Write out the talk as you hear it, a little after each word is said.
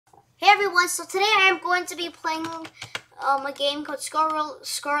Hey everyone, so today I am going to be playing a game called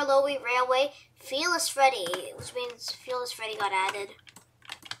Skarloey Railway Fearless Freddy, which means Fearless Freddy got added.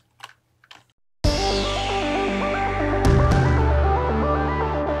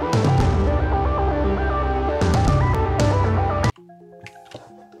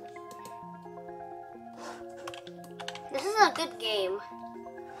 This is a good game.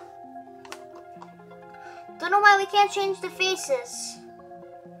 Don't know why we can't change the faces.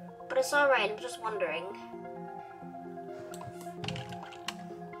 But it's alright, I'm just wondering.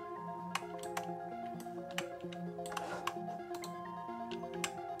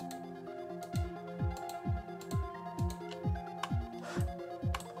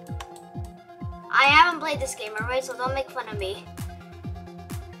 I haven't played this game, alright, so don't make fun of me.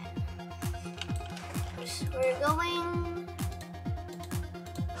 We're going...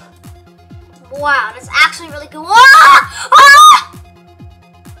 Wow, that's actually really cool. Ah! Ah!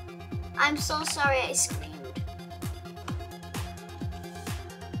 I'm so sorry I screamed.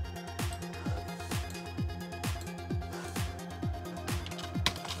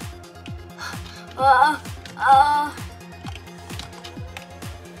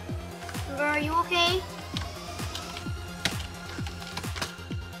 Bro, are you okay?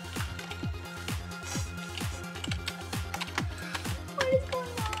 What is going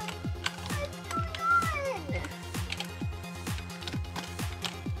on? What's going on?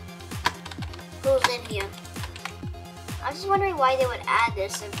 Who's in here? I was just wondering why they would add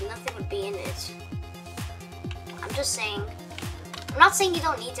this if nothing would be in it. I'm just saying. I'm not saying you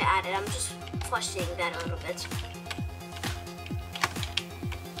don't need to add it. I'm just questioning that a little bit.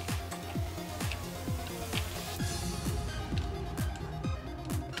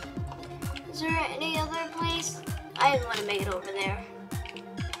 Is there any other place? I didn't want to make it over there.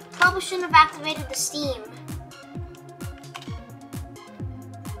 Probably shouldn't have activated the Steam.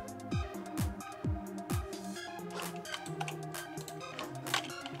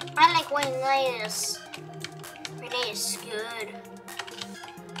 I like Renee's. Renee is good.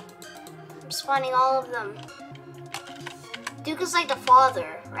 I'm spawning all of them. Duke is like the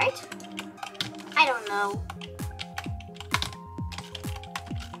father, right? I don't know.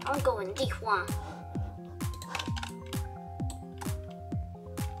 I'm going Tijuana.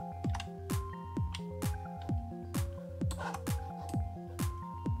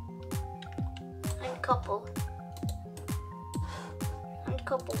 I'm couple.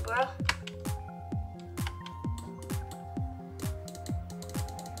 Couple, bruh.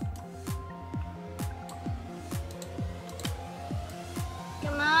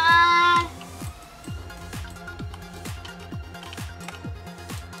 Come on.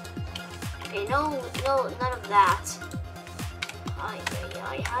 Okay, no, none of that. How did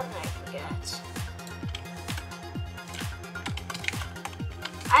I forget?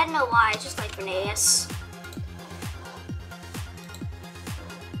 I don't know why, it's just like Renee's.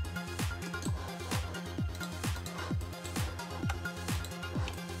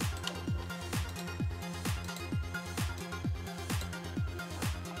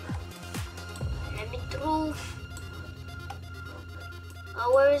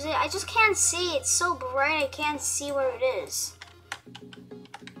 Oh, where is it? I just can't see. It's so bright, I can't see where it is.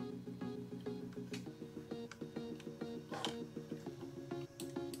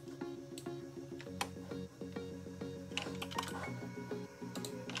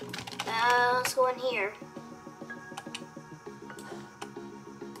 Let's go in here.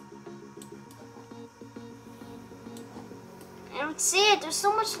 I don't see it. There's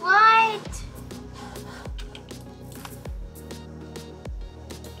so much light.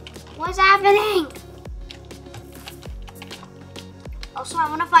 What's happening? Also, I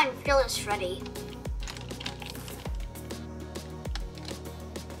want to find Fearless Freddy.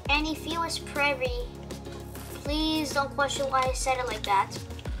 Any Fearless Freddy, please don't question why I said it like that.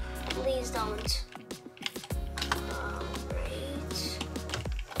 Please don't. Great.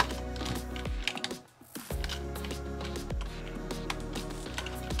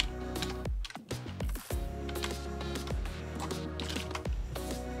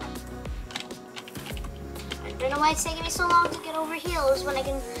 I don't know why it's taking me so long to get over heals when I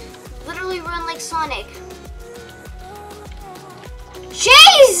can literally run like Sonic.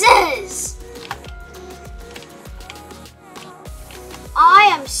 Jesus! I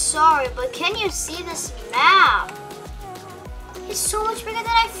am sorry, but can you see this map? It's so much bigger than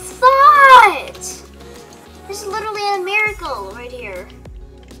I thought! This is literally a miracle right here.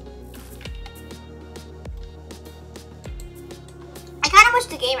 I kind of wish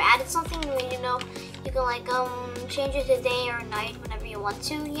the game added something, you know, you can like change it to day or night whenever you want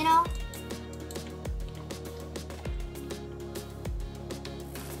to, you know?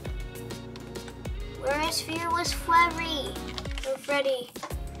 Where's Fearless Freddy? Oh, Freddy.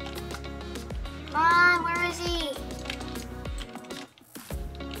 Come on, where is he?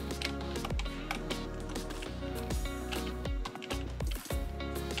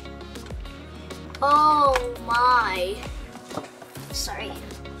 Oh my. Sorry.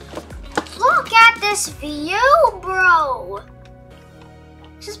 Look at this view, bro.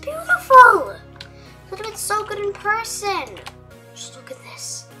 This is beautiful. Could have been so good in person. Just look at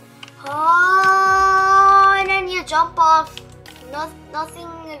this. Oh, and then you jump off. Nothing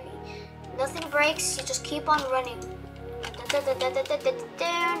breaks. You just keep on running.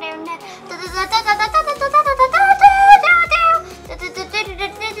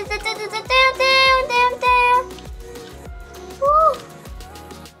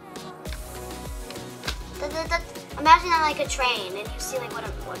 Imagine on like a train, and you see like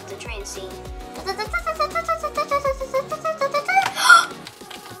what the train's seeing.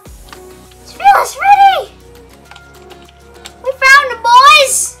 It's Fearless Freddy! We found him,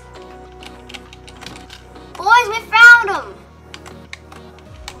 boys! Boys, we found him!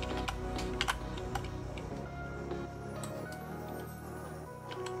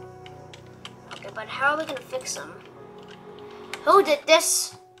 Okay, but how are we gonna fix him? Who did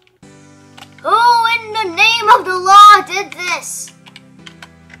this? Who in the name of the law did this?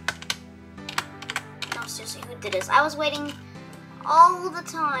 No, seriously, who did this? I was waiting all the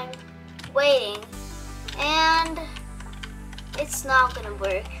time. Waiting. And it's not gonna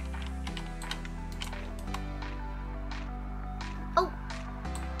work. Oh!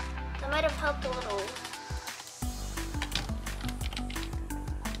 That might have helped a little.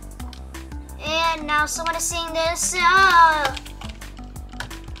 And now someone is seeing this.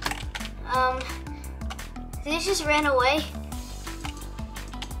 They just ran away.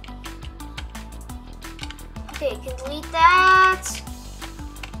 Okay, can delete that.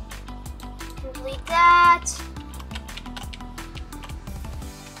 Can delete that.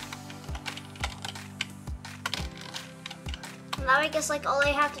 Now I guess like all I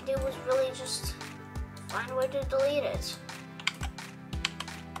have to do was really just find a way to delete it.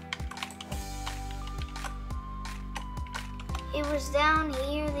 It was down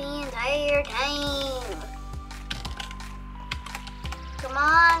here the entire time. Come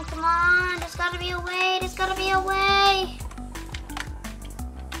on, come on. There's gotta be a way. There's gotta be a way.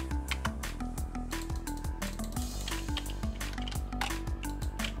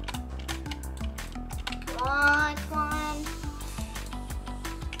 Come on, come on.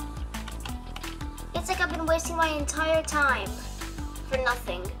 It's like I've been wasting my entire time for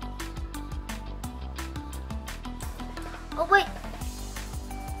nothing. Oh, wait.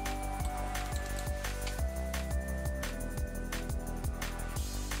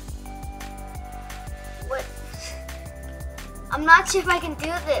 What? I'm not sure if I can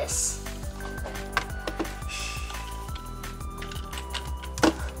do this.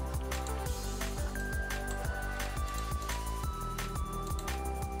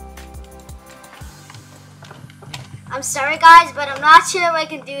 I'm sorry, guys, but I'm not sure if I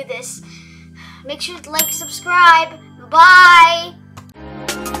can do this. Make sure to like, subscribe. Bye!